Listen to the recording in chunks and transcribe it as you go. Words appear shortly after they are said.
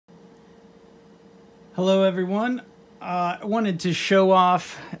Hello everyone. I wanted to show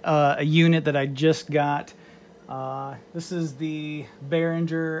off a unit that I just got. This is the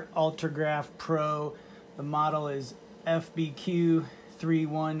Behringer Ultragraph Pro. The model is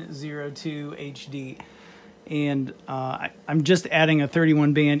FBQ3102HD. And I'm just adding a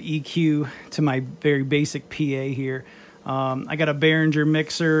 31 band EQ to my very basic PA here. I got a Behringer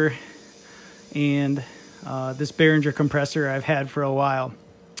mixer and this Behringer compressor I've had for a while.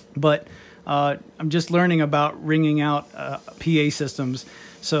 But I'm just learning about ringing out PA systems,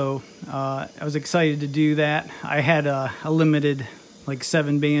 so I was excited to do that. I had a limited, like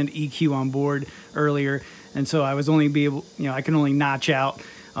 7-band EQ on board earlier, and so I was only I can only notch out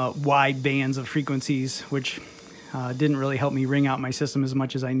wide bands of frequencies, which didn't really help me ring out my system as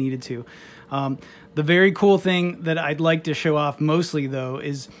much as I needed to. The very cool thing that I'd like to show off mostly, though,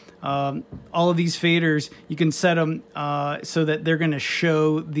 is all of these faders, you can set them so that they're going to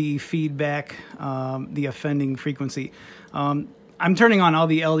show the feedback, the offending frequency. I'm turning on all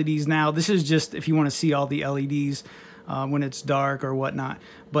the LEDs now. This is just if you want to see all the LEDs when it's dark or whatnot.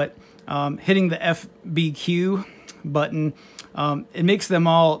 But hitting the FBQ button, it makes them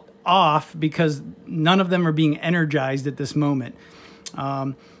all off because none of them are being energized at this moment.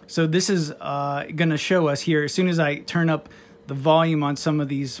 So this is going to show us here, as soon as I turn up the volume on some of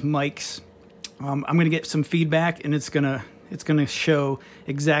these mics, I'm going to get some feedback, and it's going to show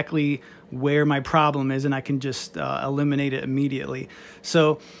exactly where my problem is, and I can just eliminate it immediately.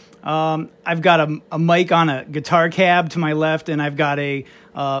 So I've got a mic on a guitar cab to my left, and I've got a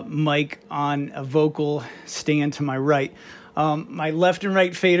mic on a vocal stand to my right. My left and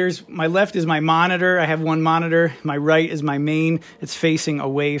right faders, my left is my monitor. I have one monitor. My right is my main. It's facing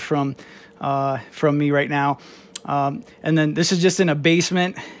away from me right now. And then this is just in a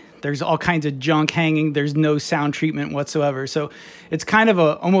basement. There's all kinds of junk hanging. There's no sound treatment whatsoever. So it's kind of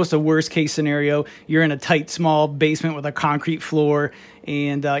almost a worst case scenario. You're in a tight, small basement with a concrete floor,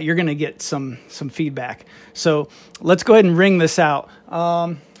 and you're going to get some feedback. So let's go ahead and ring this out.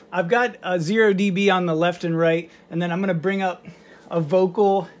 I've got 0 dB on the left and right, and then I'm going to bring up a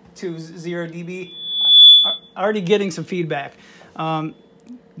vocal to 0 dB. Already getting some feedback.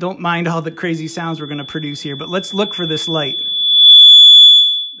 Don't mind all the crazy sounds we're going to produce here, but let's look for this light.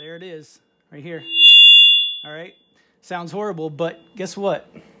 There it is, right here. All right, sounds horrible, but guess what?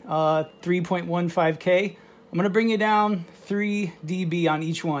 3.15K. I'm going to bring you down 3 dB on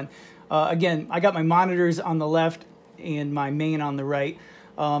each one. Again, I got my monitors on the left and my main on the right.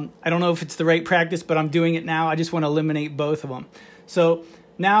 I don't know if it's the right practice, but I'm doing it now. I just want to eliminate both of them. So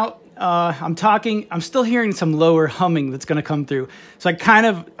now I'm still hearing some lower humming that's going to come through. So I kind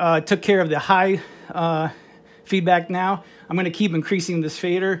of took care of the high feedback now. I'm going to keep increasing this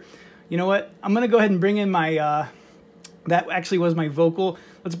fader. You know what? I'm going to go ahead and bring in my, that actually was my vocal.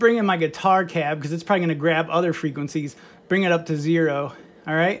 Let's bring in my guitar cab because it's probably going to grab other frequencies. Bring it up to 0.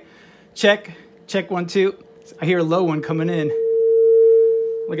 All right? Check 1, 2. I hear a low one coming in.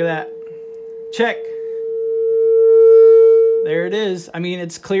 Look at that. Check. There it is. I mean,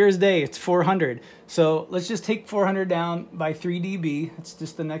 it's clear as day. It's 400. So let's just take 400 down by 3 dB. That's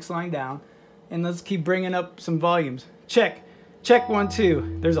just the next line down. And let's keep bringing up some volumes. Check. Check 1,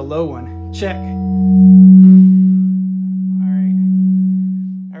 2. There's a low one. Check.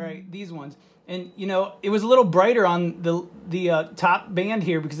 All right, these ones. And, you know, it was a little brighter on the top band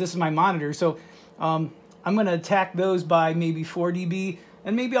here because this is my monitor. So I'm going to attack those by maybe 4 dB.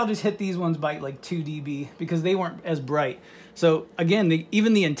 And maybe I'll just hit these ones by like 2 dB because they weren't as bright. So again,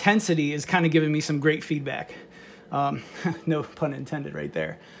 even the intensity is kind of giving me some great feedback. No pun intended right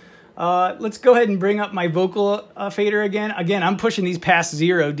there. Let's go ahead and bring up my vocal fader again. Again, I'm pushing these past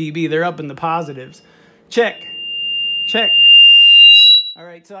 0 dB. They're up in the positives. Check. Check. All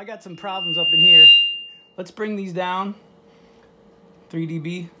right, so I got some problems up in here. Let's bring these down. 3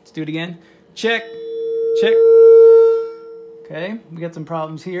 dB. Let's do it again. Check. Check. Okay, we got some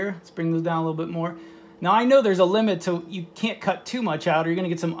problems here. Let's bring those down a little bit more. Now, I know there's a limit to, you can't cut too much out or you're going to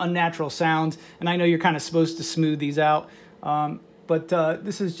get some unnatural sounds, and I know you're kind of supposed to smooth these out. But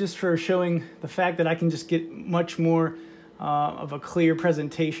this is just for showing the fact that I can just get much more of a clear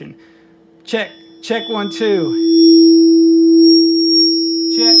presentation. Check. Check 1,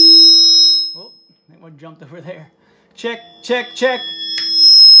 2. Check. Oh, that one jumped over there. Check. Check. Check.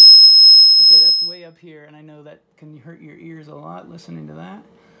 Okay, that's way up here, and I know that can hurt your ears a lot listening to that. I'm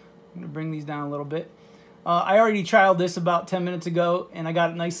going to bring these down a little bit. I already trialed this about 10 minutes ago, and I got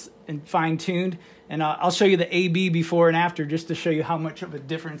it nice and fine-tuned. And I'll show you the A-B before and after just to show you how much of a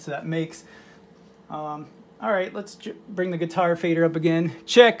difference that makes. All right, let's bring the guitar fader up again.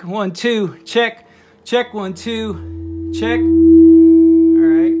 Check, 1, 2, check. Check, 1, 2, check. All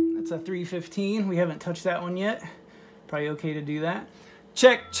right, that's a 315. We haven't touched that one yet. Probably okay to do that.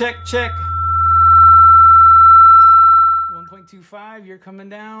 Check, check, check. 1.25, you're coming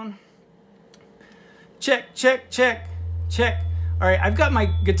down. Check, check, check, check. All right, I've got my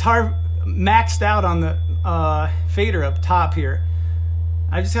guitar maxed out on the fader up top here.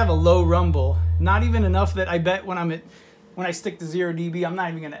 I just have a low rumble. Not even enough that I bet when I stick to 0 dB, I'm not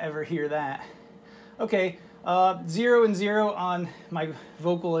even gonna ever hear that. Okay, 0 and 0 on my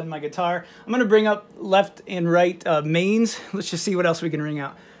vocal and my guitar. I'm gonna bring up left and right mains. Let's just see what else we can ring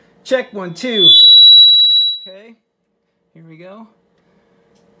out. Check, 1, 2. Okay, here we go.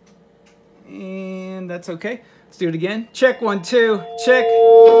 And that's okay. Let's do it again. Check, 1, 2, check.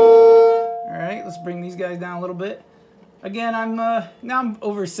 All right, let's bring these guys down a little bit. Again, now I'm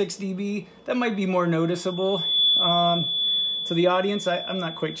over 6 dB. That might be more noticeable to the audience. I'm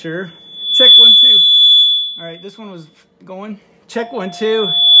not quite sure. Check, 1, 2. All right, this one was going. Check, 1,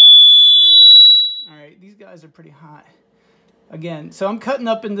 2. All right, these guys are pretty hot. Again, so I'm cutting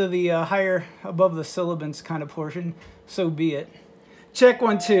up into the higher, above the syllabants kind of portion. So be it. Check,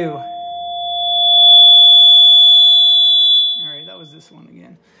 1, 2. All right, that was this one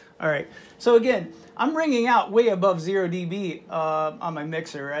again. All right, so again, I'm ringing out way above 0 dB on my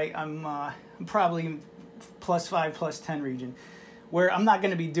mixer, right? I'm probably +5, +10 region, where I'm not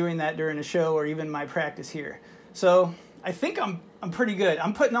going to be doing that during a show or even my practice here. So I think I'm pretty good.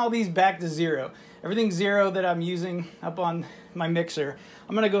 I'm putting all these back to 0. Everything's 0 that I'm using up on my mixer.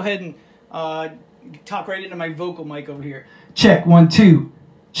 I'm going to go ahead and talk right into my vocal mic over here. Check, 1, 2.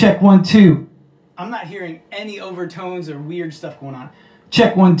 Check, 1, 2. I'm not hearing any overtones or weird stuff going on.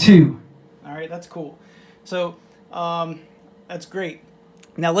 Check, 1, 2. All right, that's cool. So that's great.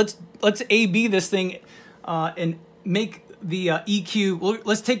 Now let's A/B this thing and make the EQ. Well,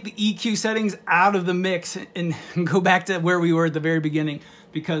 let's take the EQ settings out of the mix and go back to where we were at the very beginning,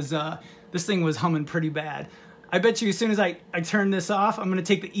 because this thing was humming pretty bad. I bet you as soon as I turn this off, I'm going to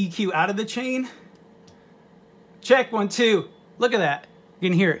take the EQ out of the chain. Check, 1, 2. Look at that. You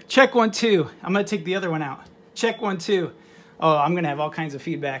can hear it. Check, 1, 2. I'm going to take the other one out. Check, 1, 2. Oh, I'm going to have all kinds of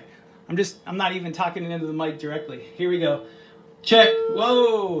feedback. I'm not even talking into the mic directly. Here we go. Check.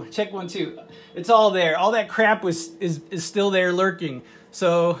 Whoa. Check, 1, 2. It's all there. All that crap is still there lurking.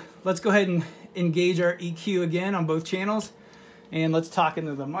 So let's go ahead and engage our EQ again on both channels. And let's talk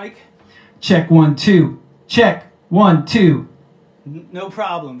into the mic. Check, 1, 2. Check, 1, 2. No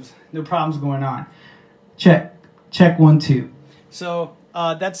problems. No problems going on. Check. Check, 1, 2. So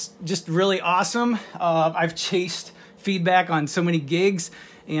that's just really awesome. I've chased feedback on so many gigs,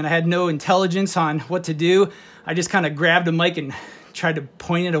 and I had no intelligence on what to do. I just kind of grabbed a mic and tried to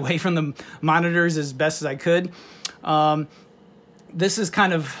point it away from the monitors as best as I could. This is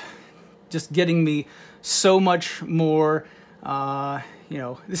kind of just getting me so much more,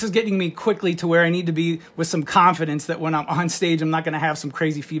 this is getting me quickly to where I need to be with some confidence that when I'm on stage, I'm not going to have some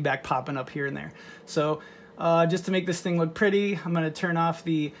crazy feedback popping up here and there. So just to make this thing look pretty, I'm going to turn off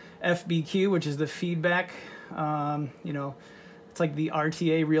the FBQ, which is the feedback. It's like the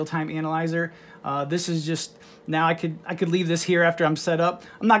RTA, real-time analyzer. This is just, now I could leave this here after I'm set up.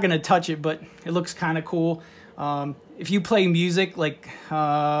 I'm not going to touch it, but it looks kind of cool. If you play music, like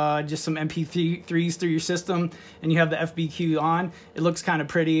just some MP3s through your system, and you have the FBQ on, it looks kind of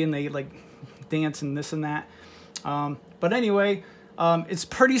pretty, and they like dance and this and that. But anyway, it's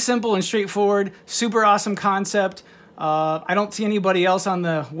pretty simple and straightforward, super awesome concept. I don't see anybody else on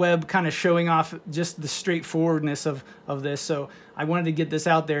the web kind of showing off just the straightforwardness of this, so I wanted to get this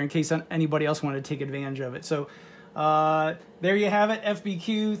out there in case anybody else wanted to take advantage of it. So there you have it,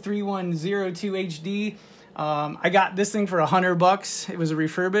 FBQ3102HD. I got this thing for $100. It was a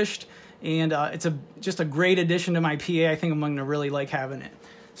refurbished, and it's just a great addition to my PA. I think I'm going to really like having it.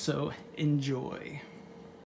 So enjoy.